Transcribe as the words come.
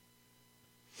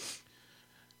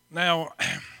Now,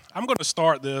 I'm going to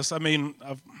start this.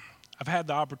 I've had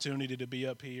the opportunity to be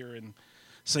up here and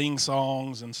sing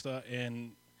songs and stuff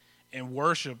and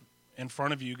worship in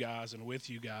front of you guys and with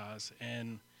you guys,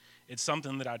 and it's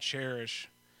something that I cherish.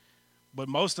 But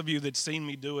most of you that's seen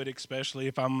me do it, especially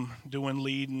if I'm doing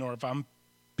leading or if I'm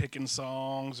picking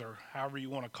songs or however you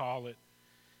want to call it,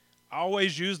 I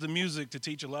always use the music to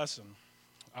teach a lesson.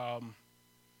 Um,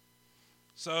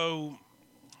 so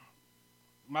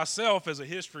myself as a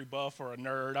history buff or a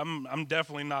nerd, I'm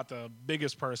definitely not the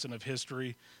biggest person of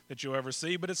history that you'll ever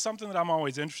see, but it's something that I'm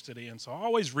always interested in. So I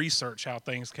always research how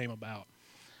things came about.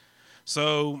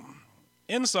 So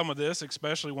in some of this,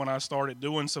 especially when I started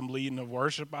doing some leading of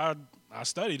worship, I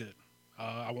studied it.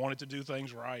 I wanted to do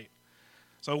things right.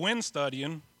 So when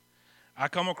studying, I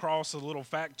come across a little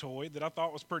factoid that I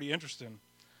thought was pretty interesting.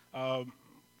 Uh,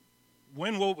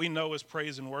 when what we know as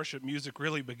praise and worship music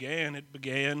really began, it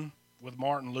began with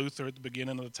Martin Luther at the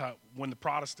beginning of the time when the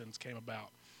Protestants came about.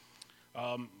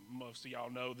 Most of y'all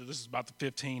know that this is about the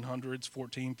 1500s,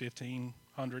 14,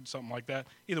 1500s, something like that.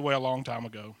 Either way, a long time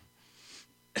ago.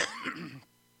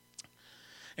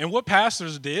 And what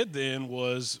pastors did then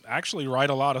was actually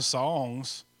write a lot of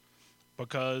songs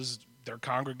because their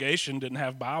congregation didn't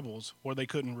have Bibles or they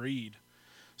couldn't read.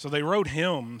 So they wrote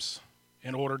hymns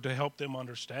in order to help them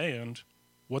understand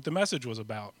what the message was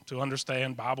about, to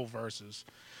understand Bible verses,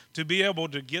 to be able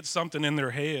to get something in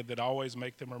their head that always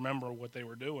make them remember what they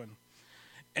were doing.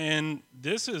 And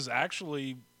this is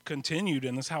actually continued,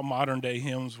 and this is how modern day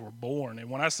hymns were born. And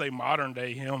when I say modern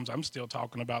day hymns, I'm still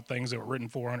talking about things that were written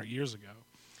 400 years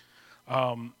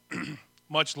ago,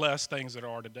 much less things that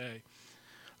are today.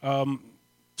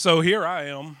 So here I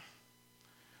am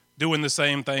doing the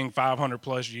same thing 500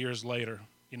 plus years later.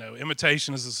 You know,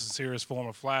 imitation is the sincerest form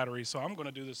of flattery, so I'm going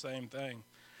to do the same thing.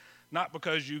 Not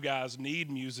because you guys need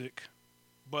music,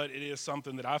 but it is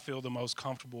something that I feel the most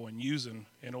comfortable in using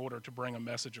in order to bring a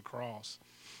message across.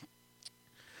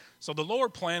 So the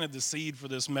Lord planted the seed for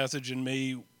this message in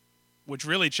me, which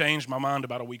really changed my mind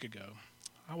about a week ago.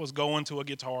 I was going to a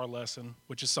guitar lesson,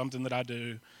 which is something that I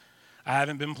do. I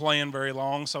haven't been playing very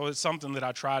long, so it's something that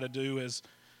I try to do as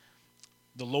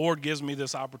the Lord gives me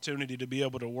this opportunity to be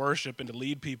able to worship and to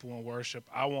lead people in worship.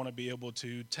 I want to be able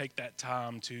to take that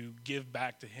time to give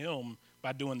back to Him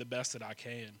by doing the best that I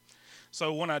can.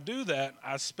 So when I do that,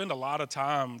 I spend a lot of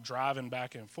time driving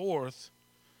back and forth,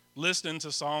 listening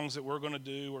to songs that we're going to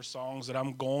do or songs that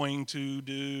I'm going to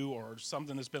do or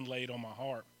something that's been laid on my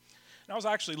heart. And I was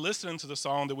actually listening to the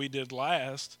song that we did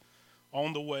last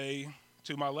on the way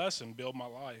to my lesson, Build My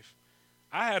Life.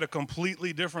 I had a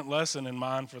completely different lesson in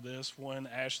mind for this when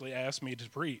Ashley asked me to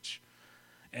preach.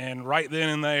 And right then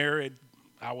and there,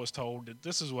 I was told that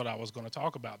this is what I was going to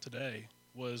talk about today,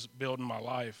 was building my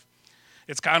life.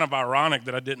 It's kind of ironic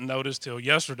that I didn't notice till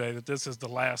yesterday that this is the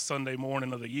last Sunday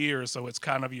morning of the year, so it's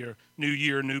kind of your new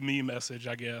year, new me message,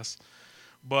 I guess.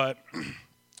 But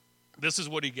this is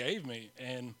what he gave me.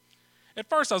 And at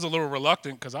first I was a little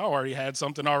reluctant because I already had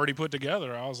something already put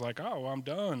together. I was like, oh, I'm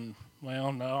done.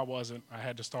 Well, no, I wasn't. I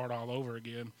had to start all over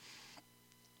again.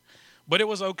 But it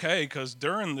was okay because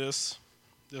during this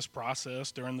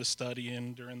process, during the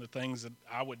studying, during the things that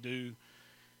I would do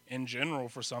in general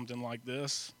for something like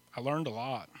this, I learned a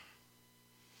lot.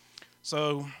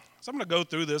 So I'm going to go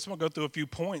through this. I'm going to go through a few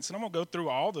points, and I'm going to go through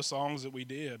all the songs that we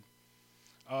did.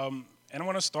 And I'm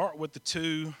going to start with the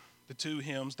two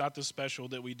hymns, not the special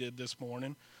that we did this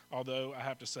morning, although I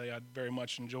have to say I very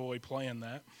much enjoy playing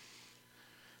that.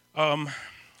 I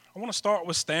want to start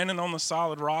with Standing on the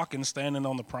Solid Rock and Standing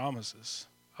on the Promises.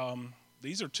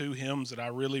 These are two hymns that I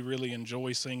really, really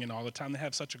enjoy singing all the time. They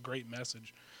have such a great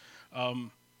message.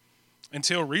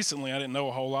 Until recently, I didn't know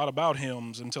a whole lot about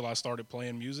hymns until I started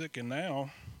playing music, and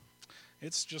now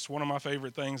it's just one of my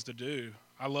favorite things to do.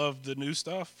 I love the new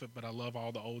stuff, but I love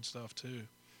all the old stuff too.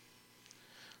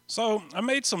 So I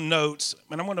made some notes,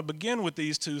 and I'm going to begin with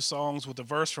these two songs with a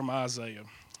verse from Isaiah.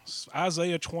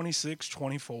 Isaiah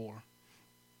 26:24.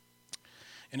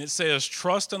 And it says,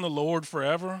 "Trust in the Lord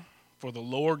forever, for the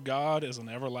Lord God is an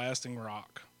everlasting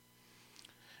rock."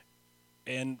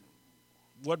 And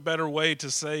what better way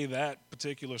to say that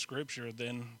particular scripture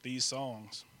than these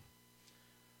songs?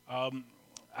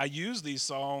 I use these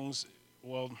songs,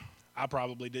 well, I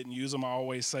probably didn't use them. I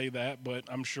always say that, but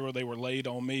I'm sure they were laid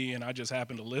on me, and I just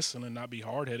happened to listen and not be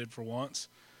hard-headed for once.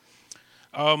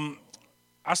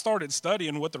 I started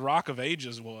studying what the Rock of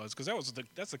Ages was, because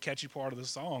that's a catchy part of the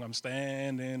song. I'm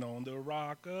standing on the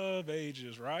Rock of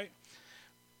Ages, right?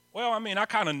 Well, I mean, I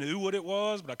kind of knew what it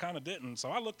was, but I kind of didn't. So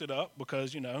I looked it up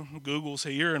because, Google's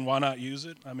here, and why not use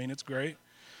it? I mean, it's great.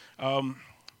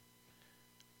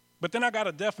 But then I got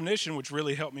a definition which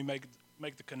really helped me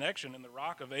make the connection. And the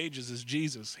rock of ages is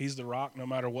Jesus. He's the rock no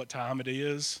matter what time it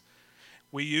is.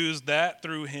 We use that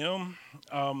through him.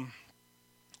 And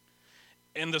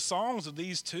the songs of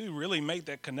these two really make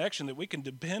that connection that we can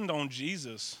depend on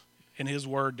Jesus and his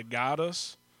word to guide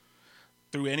us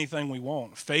through anything we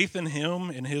want. Faith in him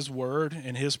and his word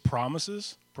and his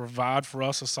promises provide for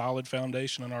us a solid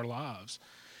foundation in our lives.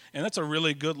 And that's a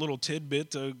really good little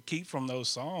tidbit to keep from those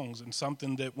songs, and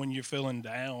something that when you're feeling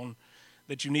down,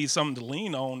 that you need something to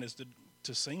lean on is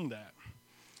to sing that.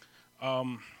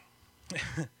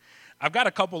 I've got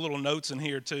a couple little notes in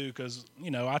here too, because,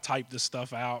 I type this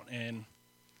stuff out, and,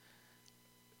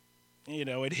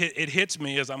 it hits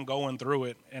me as I'm going through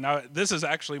it. And this is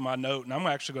actually my note, and I'm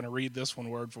actually going to read this one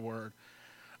word for word.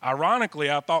 Ironically,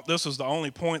 I thought this was the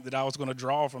only point that I was going to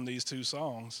draw from these two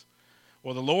songs.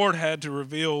 Well, the Lord had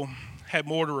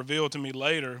more to reveal to me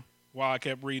later while I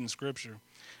kept reading Scripture.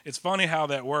 It's funny how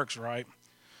that works, right?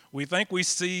 We think we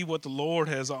see what the Lord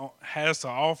has to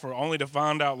offer, only to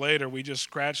find out later we just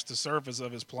scratched the surface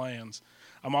of his plans.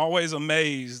 I'm always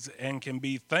amazed and can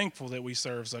be thankful that we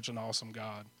serve such an awesome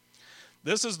God.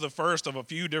 This is the first of a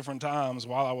few different times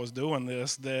while I was doing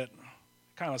this that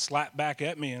kind of slapped back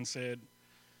at me and said,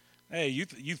 hey, you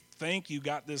think you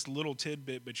got this little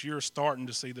tidbit, but you're starting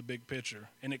to see the big picture.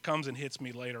 And it comes and hits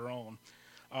me later on.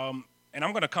 And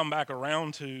I'm going to come back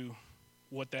around to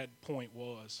what that point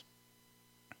was.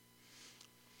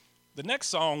 The next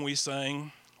song we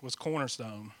sang was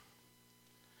Cornerstone.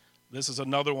 This is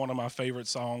another one of my favorite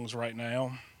songs right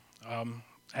now.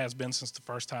 Has been since the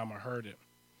first time I heard it.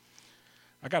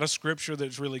 I got a scripture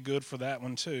that's really good for that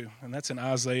one too, and that's in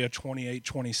Isaiah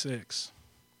 28:26.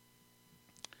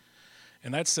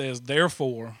 And that says,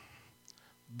 therefore,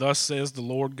 thus says the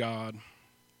Lord God,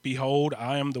 behold,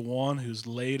 I am the one who's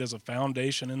laid as a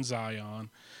foundation in Zion,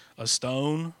 a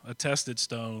stone, a tested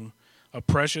stone, a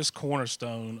precious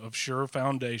cornerstone of sure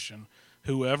foundation.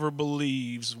 Whoever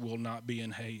believes will not be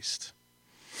in haste.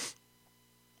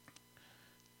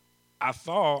 I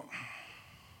thought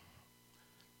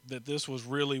that this was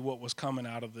really what was coming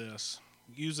out of this,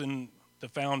 using the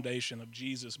foundation of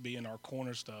Jesus being our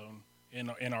cornerstone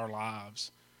in our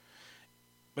lives.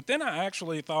 But then I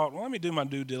actually thought, well, let me do my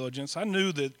due diligence. I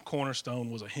knew that Cornerstone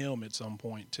was a hymn at some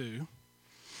point too.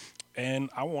 And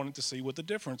I wanted to see what the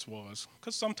difference was,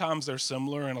 because sometimes they're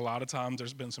similar and a lot of times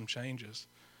there's been some changes.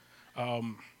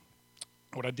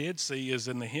 What I did see is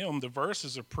in the hymn, the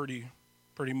verses are pretty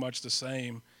much the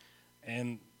same.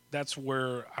 And that's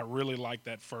where I really like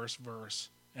that first verse.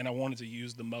 And I wanted to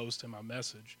use the most in my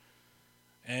message.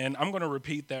 And I'm going to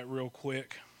repeat that real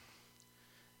quick.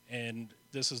 And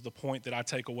this is the point that I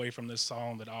take away from this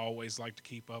song that I always like to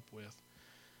keep up with.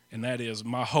 And that is,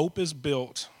 my hope is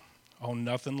built on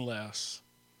nothing less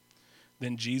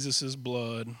than Jesus'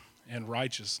 blood and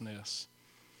righteousness.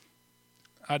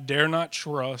 I dare not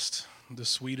trust the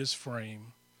sweetest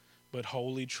frame, but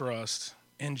wholly trust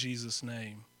in Jesus'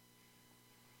 name.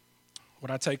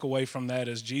 What I take away from that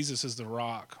is Jesus is the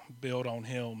rock. Build on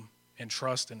him and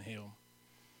trust in him.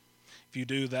 If you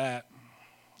do that,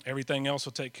 everything else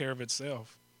will take care of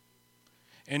itself.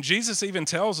 And Jesus even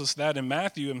tells us that in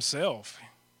Matthew himself.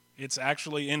 It's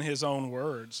actually in his own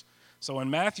words. So in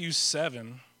Matthew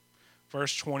 7,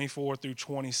 verse 24 through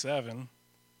 27,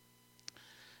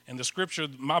 and the scripture,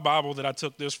 my Bible that I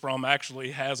took this from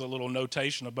actually has a little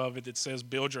notation above it that says,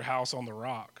 build your house on the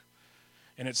rock.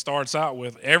 And it starts out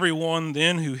with, everyone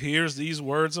then who hears these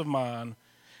words of mine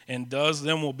and does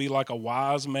them will be like a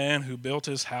wise man who built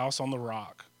his house on the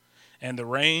rock. And the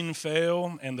rain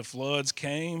fell, and the floods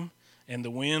came, and the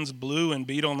winds blew and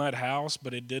beat on that house,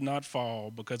 but it did not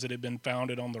fall, because it had been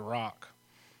founded on the rock.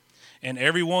 And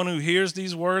everyone who hears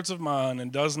these words of mine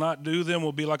and does not do them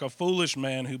will be like a foolish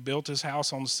man who built his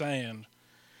house on sand.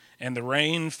 And the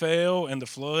rain fell, and the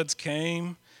floods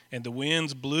came, and the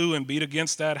winds blew and beat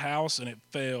against that house, and it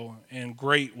fell, and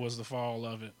great was the fall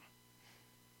of it.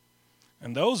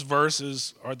 And those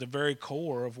verses are the very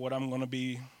core of what I'm going to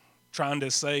be trying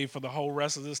to say for the whole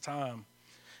rest of this time.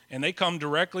 And they come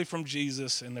directly from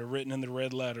Jesus, and they're written in the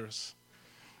red letters.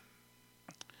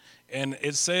 And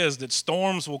it says that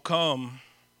storms will come,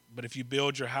 but if you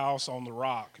build your house on the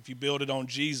rock, if you build it on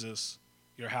Jesus,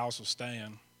 your house will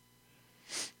stand.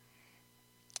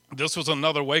 This was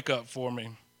another wake-up for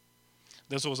me.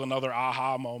 This was another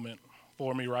aha moment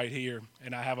for me right here.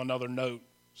 And I have another note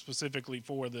specifically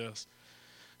for this.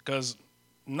 Because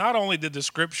not only did the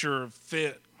scripture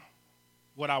fit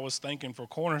what I was thinking for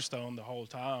Cornerstone the whole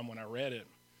time when I read it,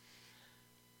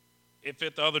 it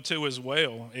fit the other two as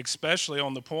well, especially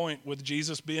on the point with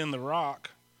Jesus being the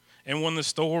rock And when the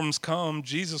storms come,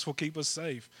 Jesus will keep us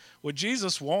safe. What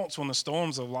Jesus wants when the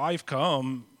storms of life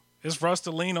come is for us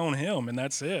to lean on him, and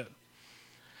that's it.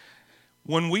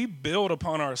 When we build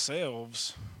upon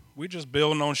ourselves, we're just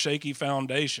building on shaky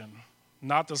foundation,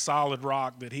 not the solid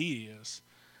rock that he is.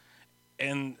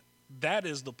 And that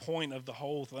is the point of the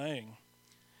whole thing.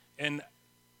 And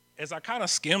as I kind of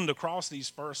skimmed across these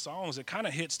first songs, it kind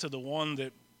of hits to the one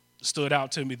that stood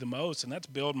out to me the most, and that's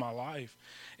Build My Life.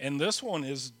 And this one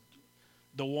is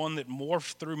the one that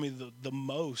morphed through me the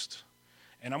most.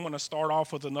 And I'm going to start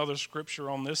off with another scripture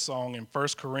on this song in 1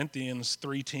 Corinthians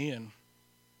 3:10.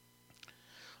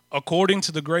 According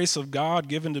to the grace of God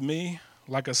given to me,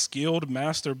 like a skilled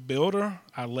master builder,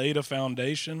 I laid a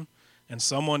foundation, and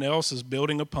someone else is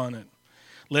building upon it.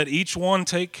 Let each one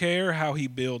take care how he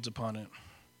builds upon it.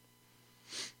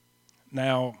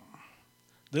 Now,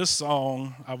 this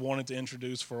song I've wanted to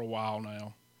introduce for a while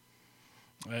now.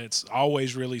 It's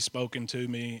always really spoken to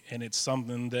me, and it's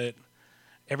something that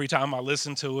every time I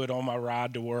listen to it on my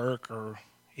ride to work or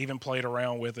even played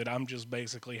around with it, I'm just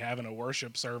basically having a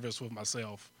worship service with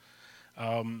myself.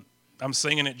 I'm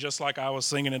singing it just like I was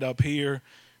singing it up here,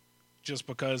 just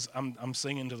because I'm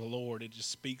singing to the Lord. It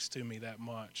just speaks to me that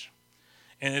much.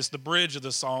 And it's the bridge of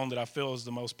the song that I feel is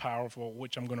the most powerful,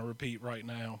 which I'm going to repeat right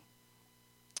now.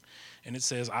 And it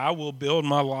says, I will build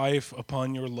my life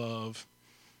upon your love.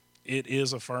 It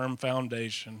is a firm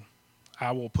foundation.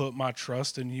 I will put my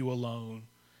trust in you alone,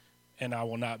 and I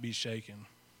will not be shaken.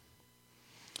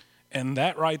 And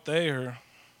that right there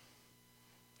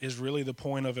is really the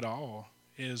point of it all,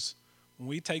 is when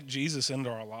we take Jesus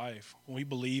into our life, when we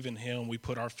believe in him, we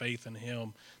put our faith in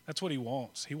him. That's what he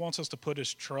wants. He wants us to put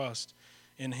his trust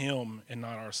in him and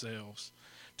not ourselves.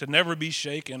 To never be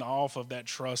shaken off of that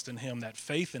trust in him, that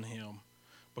faith in him,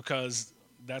 because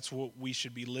that's what we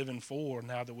should be living for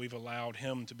now that we've allowed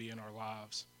him to be in our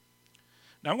lives.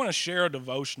 Now I'm going to share a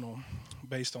devotional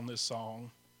based on this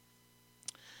song.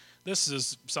 This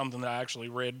is something that I actually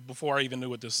read before I even knew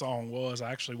what this song was.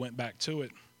 I actually went back to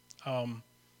it.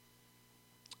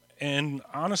 And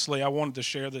honestly, I wanted to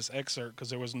share this excerpt because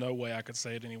there was no way I could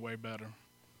say it any way better.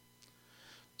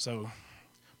 So,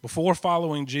 before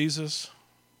following Jesus,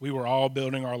 we were all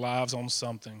building our lives on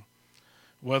something,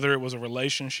 whether it was a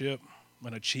relationship,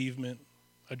 an achievement,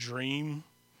 a dream,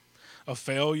 a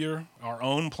failure, our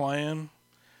own plan.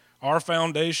 Our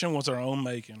foundation was our own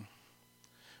making.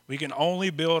 We can only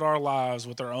build our lives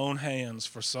with our own hands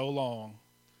for so long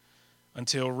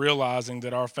until realizing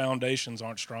that our foundations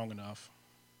aren't strong enough.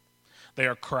 They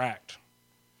are cracked,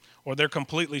 or they're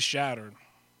completely shattered.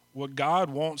 What God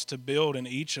wants to build in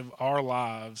each of our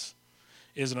lives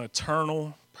is an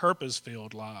eternal,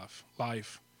 purpose-filled life.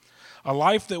 A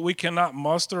life that we cannot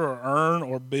muster or earn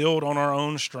or build on our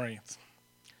own strength.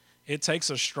 It takes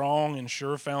a strong and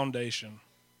sure foundation.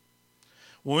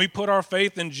 When we put our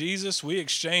faith in Jesus, we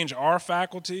exchange our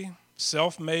faculty,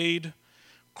 self-made,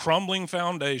 crumbling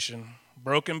foundation,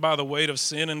 broken by the weight of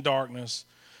sin and darkness,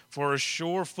 for a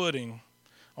sure footing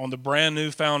on the brand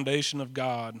new foundation of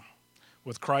God,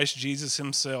 with Christ Jesus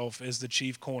himself as the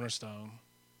chief cornerstone.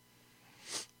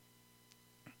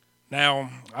 Now,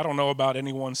 I don't know about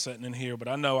anyone sitting in here, but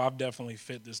I know I've definitely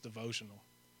fit this devotional.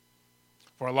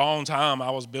 For a long time,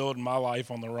 I was building my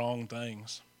life on the wrong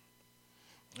things.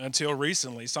 Until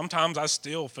recently, sometimes I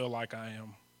still feel like I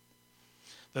am.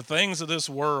 The things of this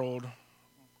world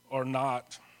are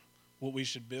not what we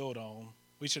should build on.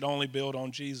 We should only build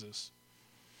on Jesus.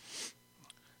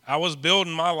 I was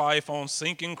building my life on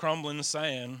sinking, crumbling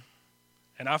sand,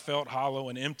 and I felt hollow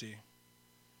and empty.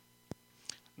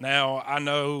 Now, I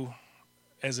know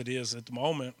as it is at the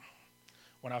moment,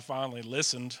 when I finally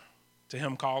listened to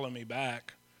him calling me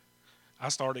back, I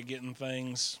started getting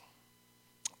things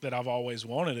that I've always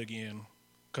wanted again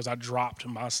because I dropped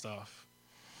my stuff.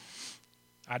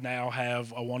 I now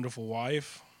have a wonderful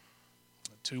wife,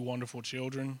 2 wonderful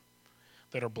children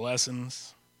that are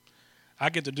blessings. I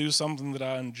get to do something that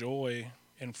I enjoy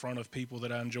in front of people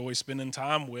that I enjoy spending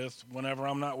time with whenever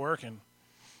I'm not working,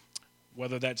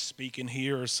 whether that's speaking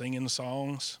here or singing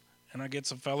songs. And I get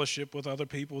some fellowship with other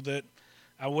people that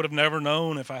I would have never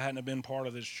known if I hadn't been part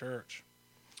of this church.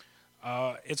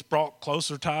 It's brought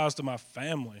closer ties to my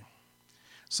family.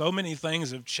 So many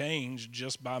things have changed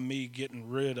just by me getting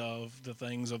rid of the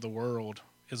things of the world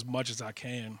as much as I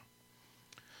can.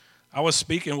 I was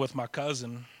speaking with my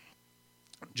cousin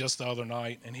just the other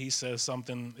night, and he says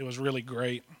something, it was really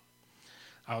great.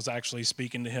 I was actually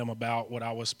speaking to him about what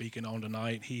I was speaking on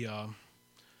tonight. He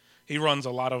runs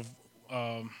a lot of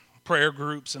prayer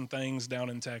groups and things down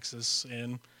in Texas,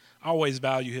 and I always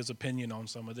value his opinion on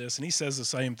some of this. And he says the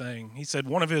same thing. He said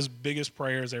one of his biggest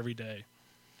prayers every day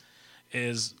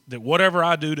is that whatever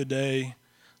I do today,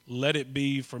 let it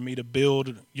be for me to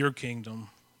build your kingdom,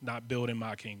 not building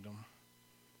my kingdom.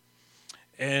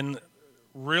 And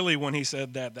really, when he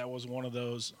said that, that was one of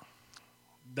those,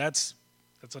 that's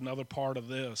another part of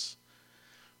this.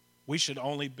 We should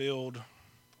only build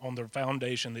on the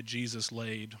foundation that Jesus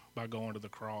laid by going to the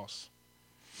cross.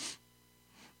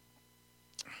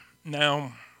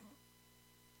 Now,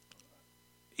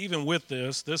 even with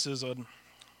this is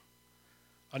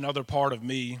another part of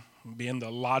me, being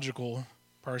the logical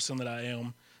person that I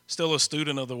am, still a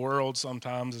student of the world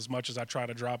sometimes, as much as I try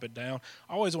to drop it down.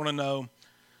 I always want to know,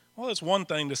 well, it's one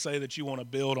thing to say that you want to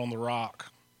build on the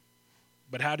rock,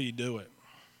 but how do you do it?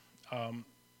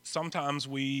 Sometimes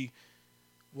we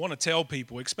want to tell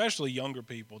people, especially younger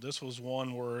people. This was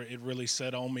one where it really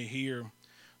set on me here.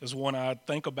 This is one I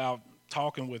think about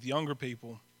talking with younger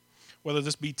people, whether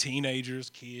this be teenagers,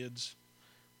 kids,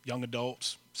 young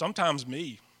adults, sometimes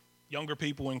me, younger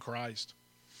people in Christ.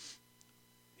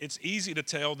 It's easy to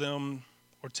tell them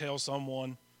or tell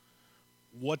someone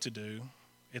what to do.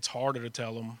 It's harder to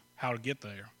tell them how to get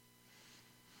there.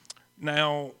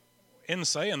 Now, in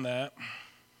saying that,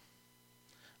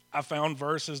 I found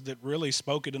verses that really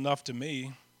spoke it enough to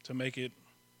me to make it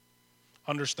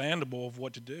understandable of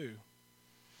what to do.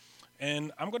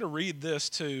 And I'm going to read this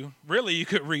too. Really, you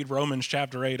could read Romans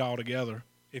chapter 8 altogether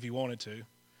if you wanted to.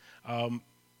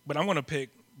 But I'm going to pick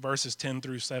verses 10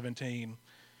 through 17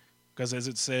 because, as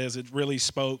it says, it really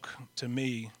spoke to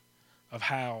me of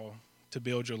how to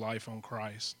build your life on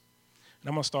Christ. And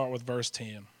I'm going to start with verse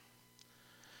 10.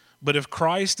 But if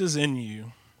Christ is in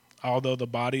you, although the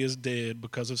body is dead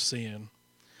because of sin,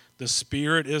 the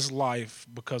spirit is life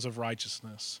because of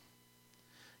righteousness.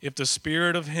 If the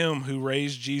spirit of him who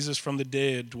raised Jesus from the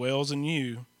dead dwells in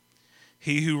you,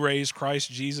 he who raised Christ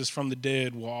Jesus from the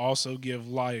dead will also give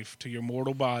life to your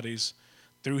mortal bodies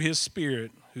through his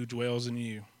spirit who dwells in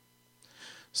you.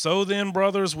 So then,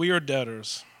 brothers, we are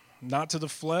debtors, not to the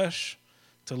flesh,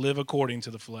 to live according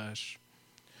to the flesh.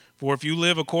 For if you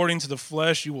live according to the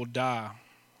flesh, you will die.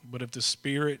 But if the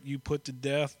spirit you put to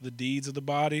death the deeds of the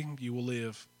body, you will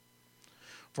live.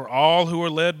 For all who are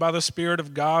led by the Spirit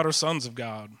of God are sons of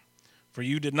God. For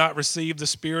you did not receive the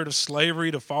spirit of slavery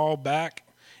to fall back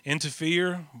into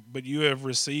fear, but you have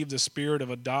received the spirit of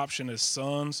adoption as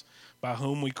sons, by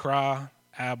whom we cry,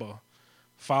 Abba,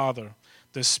 Father.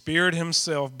 The Spirit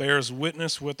himself bears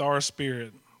witness with our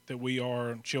spirit that we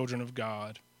are children of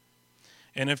God.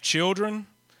 And if children,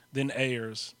 then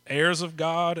heirs, heirs of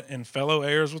God and fellow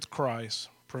heirs with Christ,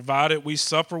 provided we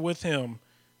suffer with him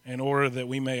in order that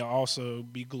we may also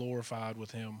be glorified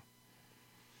with him.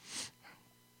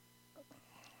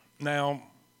 Now,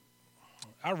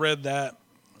 I read that,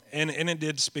 and it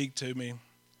did speak to me.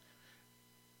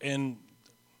 And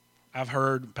I've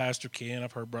heard Pastor Ken,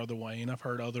 I've heard Brother Wayne, I've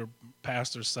heard other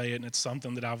pastors say it, and it's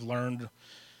something that I've learned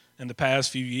in the past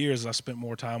few years as I spent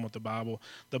more time with the Bible.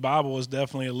 The Bible is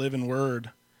definitely a living word.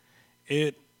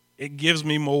 It gives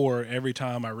me more every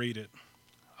time I read it.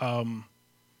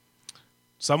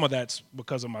 Some of that's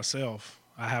because of myself.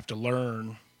 I have to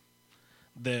learn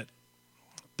that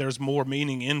there's more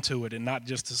meaning into it and not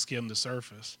just to skim the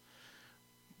surface.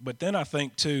 But then I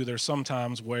think, too, there's some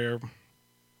times where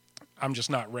I'm just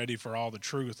not ready for all the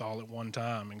truth all at one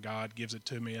time, and God gives it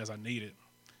to me as I need it,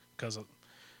 because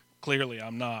clearly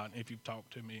I'm not. If you've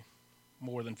talked to me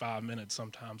more than 5 minutes,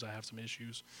 sometimes I have some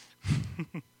issues.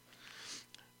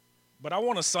 But I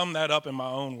want to sum that up in my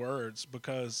own words,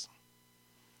 because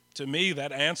to me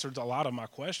that answered a lot of my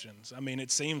questions. I mean,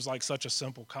 it seems like such a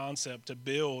simple concept to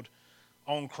build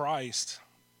on Christ,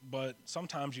 but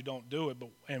sometimes you don't do it.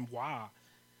 And why?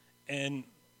 And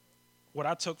what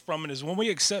I took from it is when we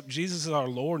accept Jesus as our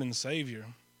Lord and Savior,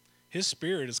 his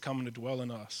Spirit is coming to dwell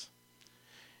in us.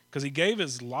 Because he gave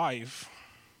his life.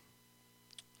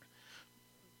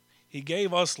 He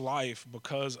gave us life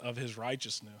because of his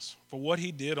righteousness, for what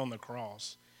he did on the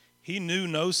cross. He knew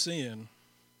no sin,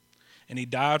 and he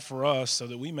died for us so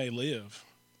that we may live.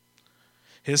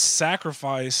 His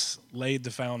sacrifice laid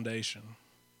the foundation.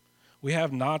 We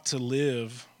have not to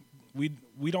live, we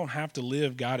don't have to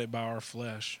live guided by our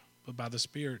flesh, but by the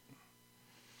Spirit.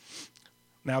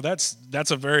 Now that's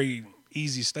a very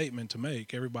easy statement to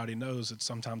make. Everybody knows that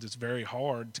sometimes it's very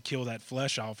hard to kill that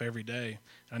flesh off every day.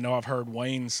 I know I've heard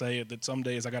Wayne say it, that some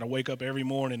days I got to wake up every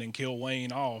morning and kill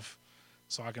Wayne off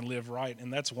so I can live right.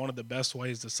 And that's one of the best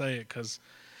ways to say it, because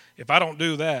if I don't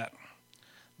do that,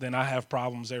 then I have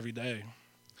problems every day.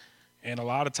 And a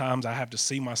lot of times I have to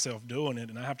see myself doing it,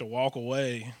 and I have to walk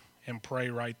away and pray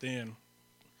right then.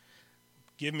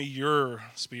 Give me your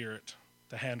Spirit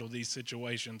to handle these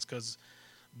situations, because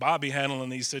Bobby handling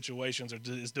these situations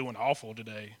is doing awful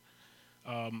today.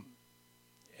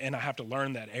 And I have to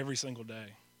learn that every single day.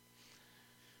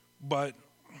 But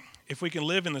if we can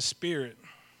live in the Spirit,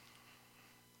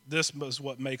 this is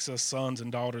what makes us sons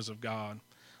and daughters of God.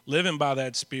 Living by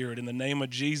that Spirit in the name of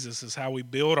Jesus is how we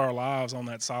build our lives on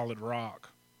that solid rock.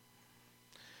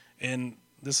 And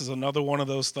this is another one of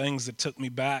those things that took me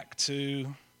back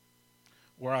to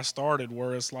where I started,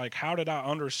 where it's like, how did I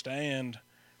understand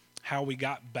how we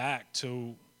got back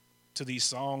to these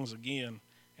songs again?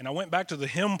 And I went back to the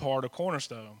hymn part of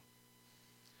Cornerstone.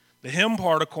 The hymn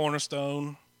part of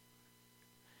Cornerstone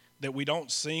that we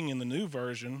don't sing in the new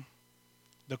version,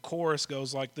 the chorus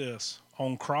goes like this: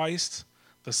 on Christ,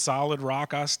 the solid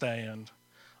rock I stand.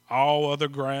 All other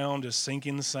ground is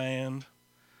sinking sand.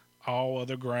 All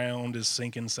other ground is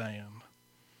sinking sand.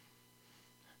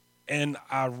 And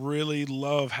I really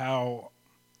love how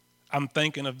I'm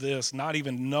thinking of this, not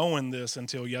even knowing this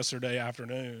until yesterday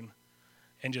afternoon,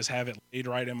 and just have it laid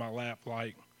right in my lap,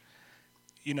 like,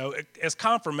 you know, as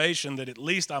confirmation that at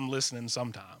least I'm listening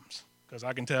sometimes, because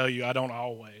I can tell you I don't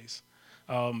always.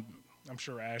 I'm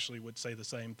sure Ashley would say the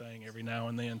same thing every now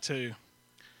and then too.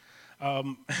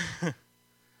 I'm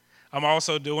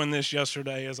also doing this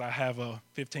yesterday as I have a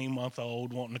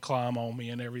 15-month-old wanting to climb on me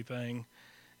and everything,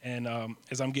 and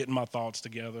as I'm getting my thoughts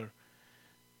together.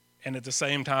 And at the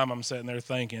same time, I'm sitting there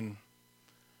thinking,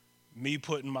 me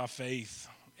putting my faith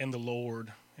in the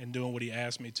Lord and doing what he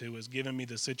asked me to is giving me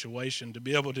the situation to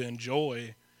be able to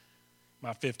enjoy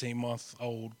my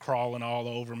 15-month-old crawling all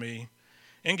over me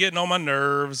and getting on my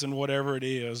nerves and whatever it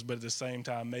is, but at the same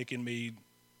time making me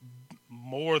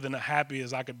more than happy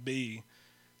as I could be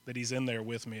that he's in there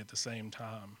with me at the same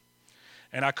time.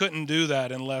 And I couldn't do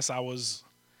that unless I was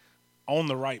on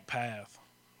the right path,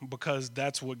 because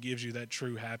that's what gives you that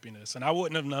true happiness. And I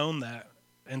wouldn't have known that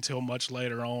until much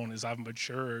later on as I've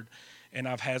matured and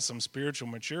I've had some spiritual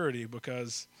maturity,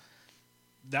 because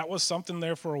that was something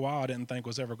there for a while I didn't think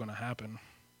was ever going to happen.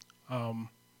 And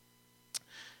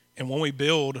when we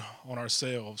build on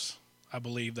ourselves, I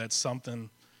believe that's something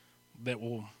that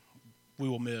we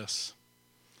will miss.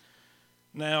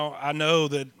 Now, I know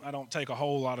that I don't take a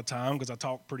whole lot of time because I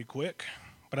talk pretty quick,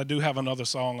 but I do have another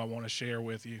song I want to share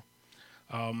with you.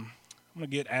 I'm going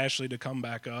to get Ashley to come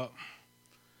back up,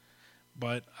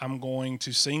 but I'm going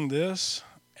to sing this,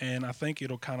 and I think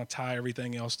it'll kind of tie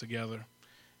everything else together.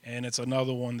 And it's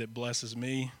another one that blesses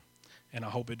me, and I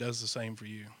hope it does the same for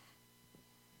you.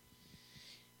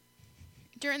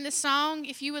 During this song,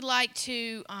 if you would like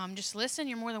to just listen,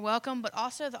 you're more than welcome, but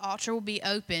also the altar will be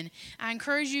open. I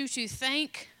encourage you to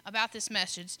think about this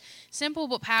message, simple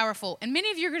but powerful. And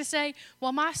many of you are going to say,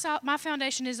 well, my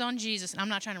foundation is on Jesus. And I'm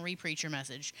not trying to re-preach your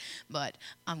message, but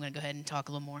I'm going to go ahead and talk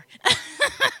a little more.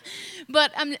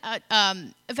 But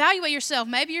evaluate yourself.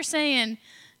 Maybe you're saying,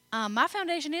 my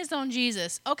foundation is on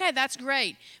Jesus. Okay, that's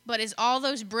great. But is all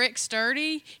those bricks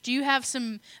sturdy? Do you have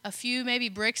a few maybe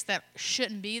bricks that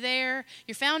shouldn't be there?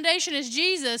 Your foundation is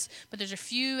Jesus, but there's a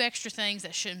few extra things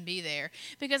that shouldn't be there.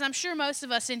 Because I'm sure most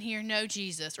of us in here know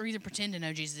Jesus, or either pretend to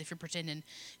know Jesus. If you're pretending,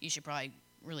 you should probably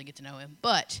really get to know him.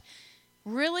 But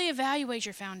really evaluate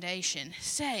your foundation.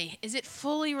 Say, is it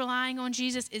fully relying on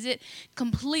Jesus? Is it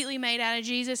completely made out of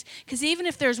Jesus? Because even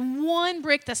if there's one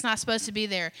brick that's not supposed to be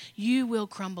there, you will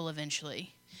crumble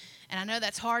eventually. And I know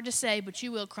that's hard to say, but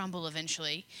you will crumble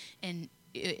eventually. And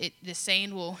the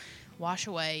sand will wash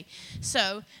away.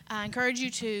 So I encourage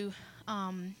you to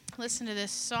listen to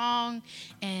this song.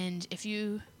 And if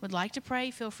you would like to pray,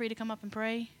 feel free to come up and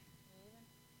pray.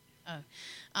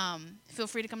 Feel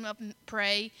free to come up and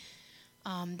pray.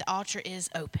 The altar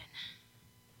is open.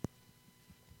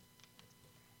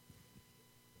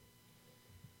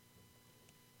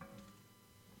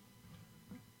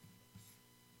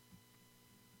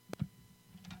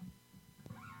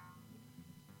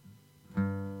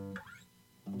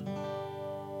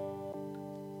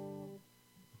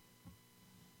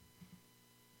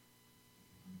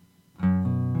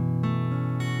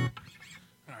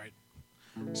 All right.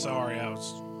 Sorry, I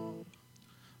was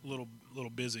a little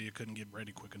busy. I couldn't get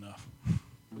ready quick enough.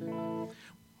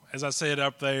 As I said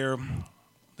up there,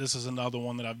 this is another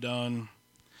one that I've done.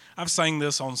 I've sang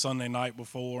this on Sunday night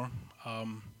before.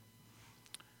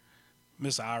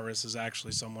 Miss Iris is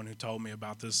actually someone who told me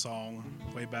about this song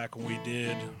way back when we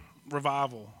did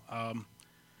Revival. I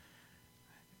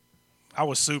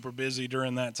was super busy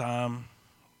during that time,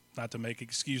 not to make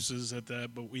excuses at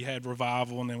that, but we had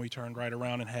Revival, and then we turned right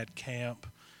around and had camp,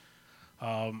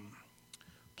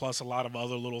 plus a lot of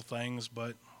other little things.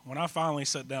 But when I finally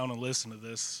sat down and listened to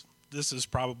this, this is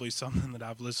probably something that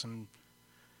I've listened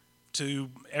to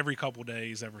every couple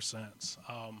days ever since.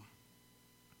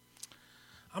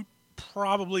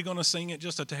 probably going to sing it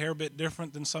just a hair bit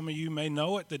different than some of you may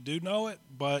know it that do know it,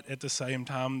 but at the same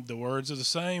time, the words are the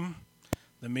same,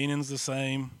 the meaning's the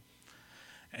same,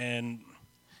 and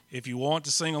if you want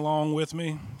to sing along with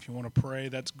me, if you want to pray,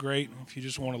 that's great. If you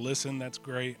just want to listen, that's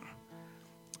great.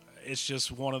 It's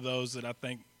just one of those that I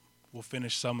think will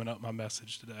finish summing up my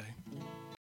message today.